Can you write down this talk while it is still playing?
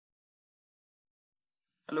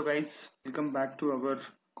Hello guys, welcome back to our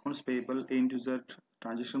accounts payable end user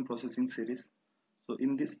transaction processing series. So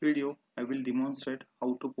in this video, I will demonstrate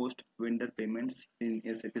how to post vendor payments in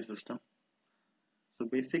SAP system. So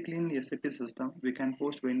basically in SAP system, we can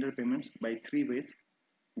post vendor payments by three ways.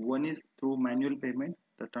 One is through manual payment,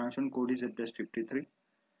 the transaction code is F-53.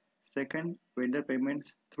 Second, vendor payments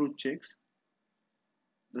through checks,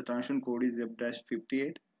 the transaction code is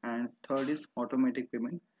F-58. And third is automatic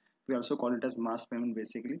payment. We also call it as mass payment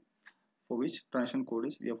basically, for which transaction code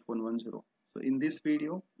is F110. So in this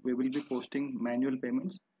video, we will be posting manual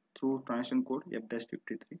payments through transaction code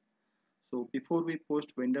F-53. So before we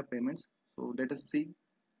post vendor payments, so let us see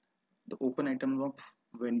the open item of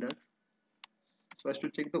vendor. So as to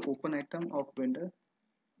check the open item of vendor,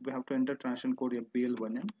 we have to enter transaction code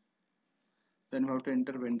FBL1M. Then we have to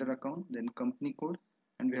enter vendor account, then company code,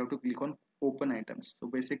 and we have to click on open items. So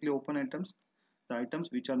basically open items, the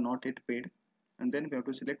items which are not yet paid, and then we have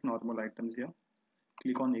to select normal items here.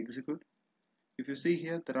 Click on execute. If you see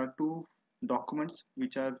here, there are two documents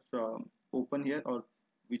which are open here or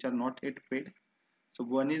which are not yet paid. So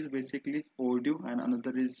one is basically overdue and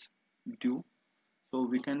another is due. So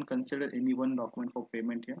we can consider any one document for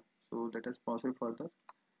payment here. So let us proceed further.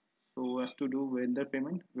 So as to do vendor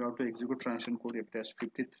payment, we have to execute transaction code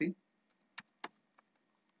F-53.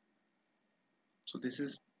 So this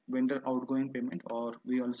is vendor outgoing payment, or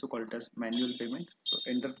we also call it as manual payment. So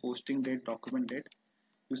enter posting date, document date.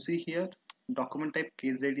 You see here document type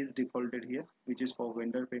KZ is defaulted here, which is for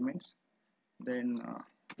vendor payments. Then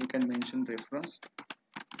you can mention reference.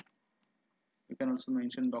 You can also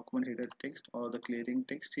mention document header text or the clearing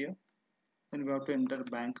text here. Then we have to enter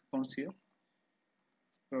bank accounts here.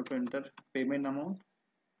 We have to enter payment amount.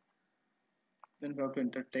 Then we have to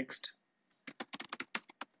enter text.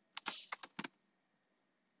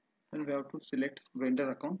 Then we have to select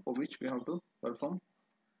vendor account for which we have to perform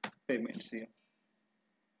payments here.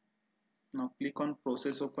 Now click on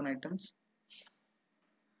process open items.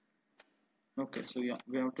 Okay, so yeah,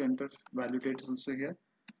 we have to enter value date also here.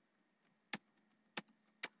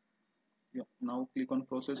 Yeah, now click on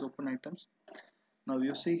process open items. Now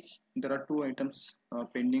you see there are two items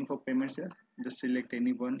pending for payments here. Just select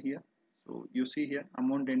any one here. So you see here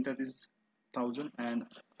amount entered is 1000 and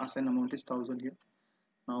assigned amount is 1000 here.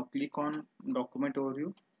 Now click on document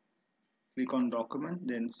overview. Click on document,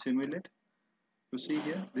 then simulate. You see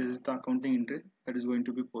here this is the accounting entry that is going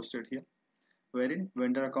to be posted here, wherein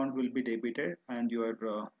vendor account will be debited and your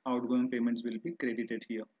outgoing payments will be credited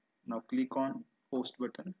here. Now click on post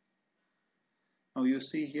button. Now you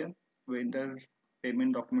see here vendor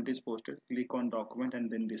payment document is posted. Click on document and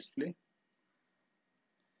then display.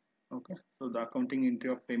 Okay, so the accounting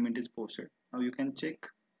entry of payment is posted. Now you can check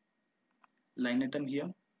line item here.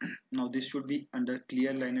 Now this should be under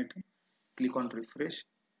clear line item. Click on refresh.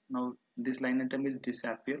 Now this line item is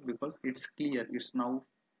disappear because it's clear. It's now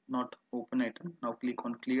not open item. Now click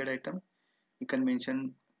on cleared item. You can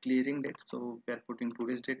mention clearing date. So we are putting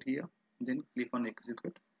today's date here. Then click on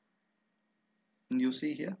execute. And you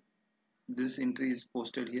see here this entry is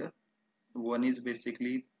posted here. One is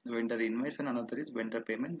basically vendor invoice and another is vendor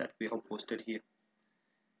payment that we have posted here.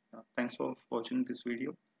 Thanks for watching this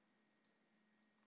video.